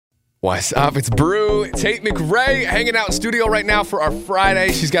What's up? It's Brew. Tate McRae hanging out in studio right now for our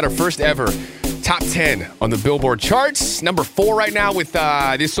Friday. She's got her first ever top 10 on the Billboard charts. Number 4 right now with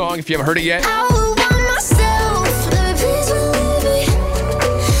this song, if you haven't heard it yet. I will want myself, let me please believe me.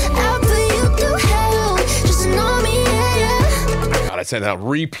 I'll put you through hell, just to know me, yeah. God, I said that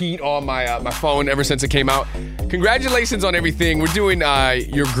repeat on my phone ever since it came out. Congratulations on everything. We're doing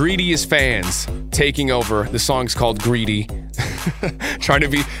your greediest fans taking over. The song's called Greedy. trying to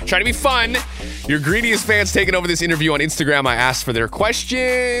be fun. Your greediest fans taking over this interview on Instagram. I asked for their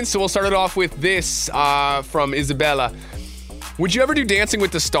questions, so we'll start it off with this from Isabella. Would you ever do Dancing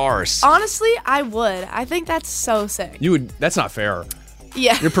with the Stars? Honestly, I would. I think that's so sick. You would. That's not fair.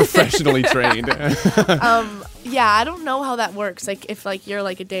 Yeah. You're professionally trained. Yeah, I don't know how that works. Like, if you're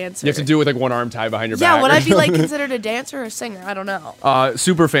like a dancer. You have to do it with like one arm tied behind your back. Yeah, would I be like considered a dancer or a singer? I don't know.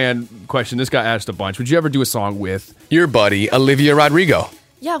 Super fan question. This guy asked a bunch. Would you ever do a song with your buddy Olivia Rodrigo?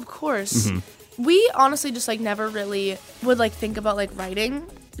 Yeah, of course. Mm-hmm. We honestly just like never really would like think about like writing,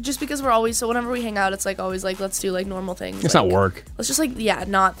 just because we're always, so whenever we hang out, it's like always like, let's do like normal things. It's like, not work. Let's just like,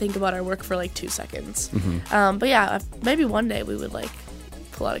 not think about our work for like 2 seconds. Mm-hmm. But yeah, maybe one day we would like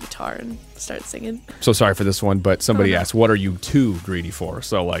pull out a guitar and start singing. So sorry for this one, but somebody asked, what are you too greedy for?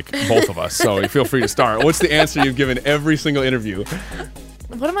 So like both of us. So feel free to start. What's the answer you've given every single interview?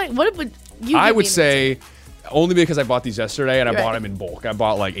 What would you I would say, only because I bought these yesterday and I bought them in bulk. I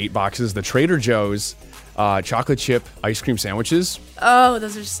bought like 8 boxes. The Trader Joe's chocolate chip ice cream sandwiches. Oh,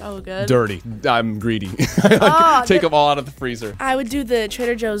 those are so good. Dirty. I'm greedy. Take them all out of the freezer. I would do the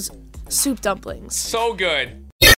Trader Joe's soup dumplings. So good.